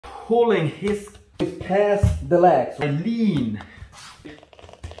pulling his past the legs. I lean.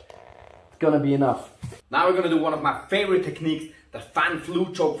 It's gonna be enough. Now we're gonna do one of my favorite techniques, the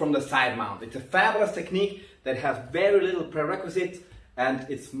Flue choke from the side mount. It's a fabulous technique that has very little prerequisites, and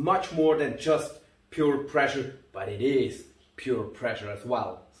it's much more than just pure pressure, but it is pure pressure as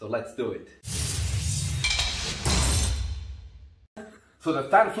well. So let's do it. So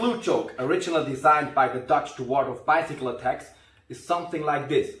the Flue choke, originally designed by the Dutch to ward off bicycle attacks, is something like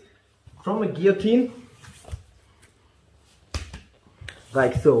this. From a guillotine,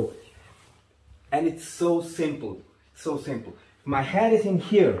 like so. And it's so simple, so simple. My head is in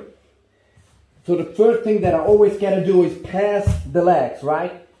here. So the first thing that I always gotta do is pass the legs,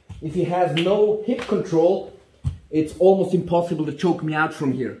 right? If he has no hip control, it's almost impossible to choke me out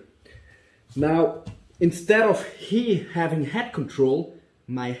from here. Now, instead of he having head control,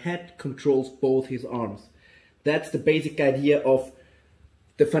 my head controls both his arms. That's the basic idea of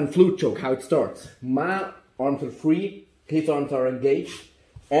the Flue choke, how it starts. My arms are free, his arms are engaged,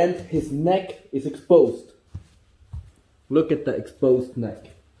 and his neck is exposed. Look at the exposed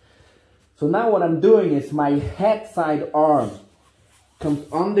neck. So now what I'm doing is my head side arm comes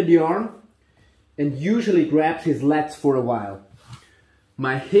under the arm and usually grabs his lats for a while.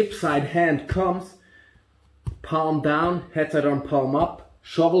 My hip side hand comes, palm down, head side arm palm up,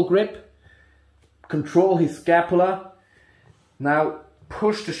 shovel grip, control his scapula. Now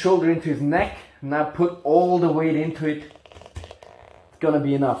push the shoulder into his neck, now put all the weight into it. It's gonna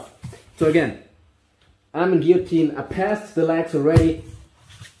be enough. So again, I'm in guillotine, I passed the legs already.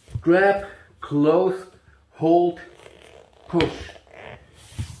 Grab, close, hold, push.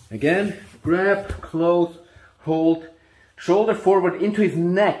 Again, grab, close, hold, shoulder forward into his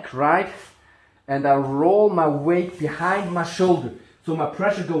neck, right? And I roll my weight behind my shoulder. So my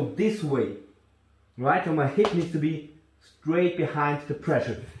pressure goes this way, right? And my hip needs to be straight behind the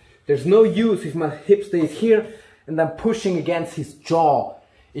pressure. There's no use if my hip stays here and I'm pushing against his jaw.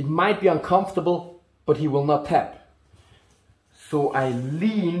 It might be uncomfortable, but he will not tap. So I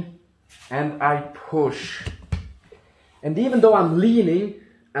lean and I push. And even though I'm leaning,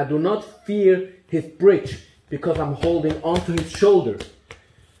 I do not fear his bridge because I'm holding onto his shoulder.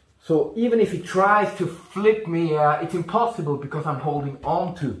 So even if he tries to flip me, it's impossible because I'm holding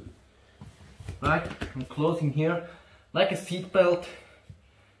onto. Right? I'm closing here like a seat belt,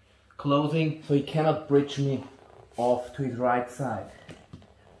 closing so he cannot bridge me off to his right side.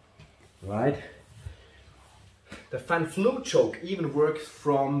 Right? The Flue choke even works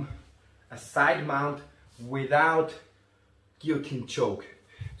from a side mount without guillotine choke.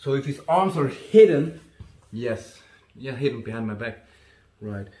 So if his arms are hidden, hidden behind my back.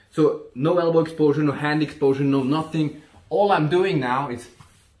 Right. So no elbow exposure, no hand exposure, no nothing. All I'm doing now is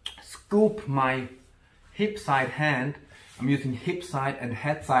scoop my hip side hand. I'm using hip side and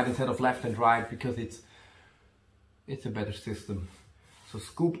head side instead of left and right because it's a better system. So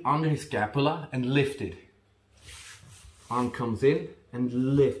scoop under his scapula and lift it. Arm comes in and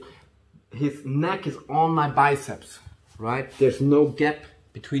lift. His neck is on my biceps, right? There's no gap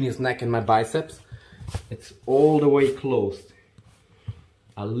between his neck and my biceps. It's all the way closed.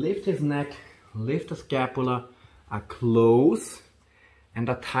 I lift his neck, lift the scapula, I close and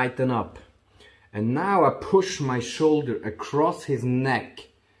I tighten up. And now I push my shoulder across his neck,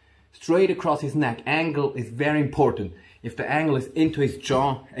 straight across his neck. Angle is very important. If the angle is into his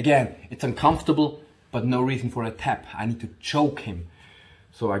jaw, again, it's uncomfortable, but no reason for a tap. I need to choke him.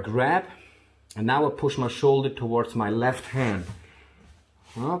 So I grab, and now I push my shoulder towards my left hand.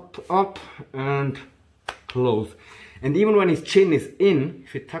 Up, and close. And even when his chin is in,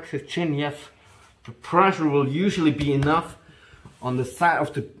 if he tucks his chin, yes, the pressure will usually be enough on the side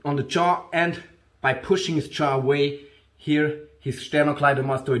of the jaw, and by pushing his jaw away, here his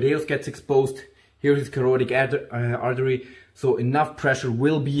sternocleidomastoideus gets exposed, here his carotid artery, so enough pressure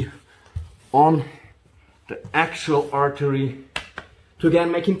will be on the actual artery to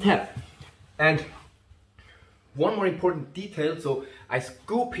again make him tap. And one more important detail, so I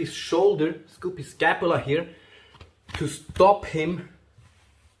scoop his shoulder, scoop his scapula here to stop him,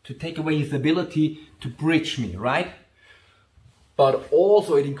 to take away his ability to bridge me, right? But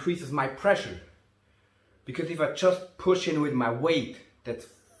also it increases my pressure, because if I just push in with my weight, that's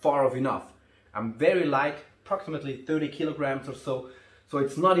far off enough. I'm very light, approximately 30 kilograms or so, so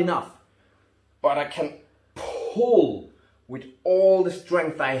it's not enough. But I can pull with all the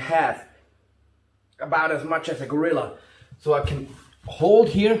strength I have, about as much as a gorilla. So I can hold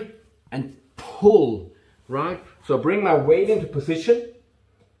here and pull, right? So I bring my weight into position,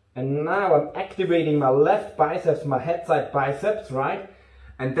 and now I'm activating my left biceps, my head side biceps, right?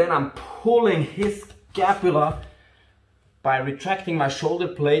 And then I'm pulling his scapula by retracting my shoulder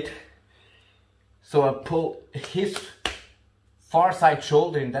blade. So I pull his far side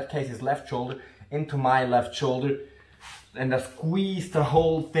shoulder, in that case his left shoulder, into my left shoulder, and I squeeze the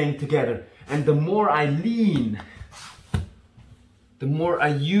whole thing together. And the more I lean, the more I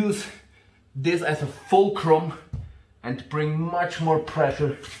use this as a fulcrum and bring much more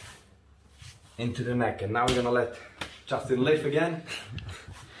pressure into the neck. And now we're gonna let Justin lift again.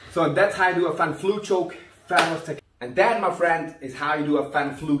 So that's how you do a fan flue choke, famous technique. And that, my friend, is how you do a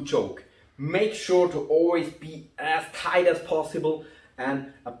fan flue choke. Make sure to always be as tight as possible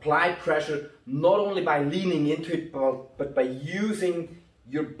and apply pressure not only by leaning into it, but by using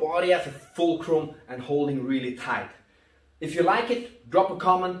your body as a fulcrum and holding really tight. If you like it, drop a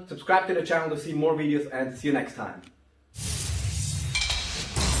comment, subscribe to the channel to see more videos, and see you next time.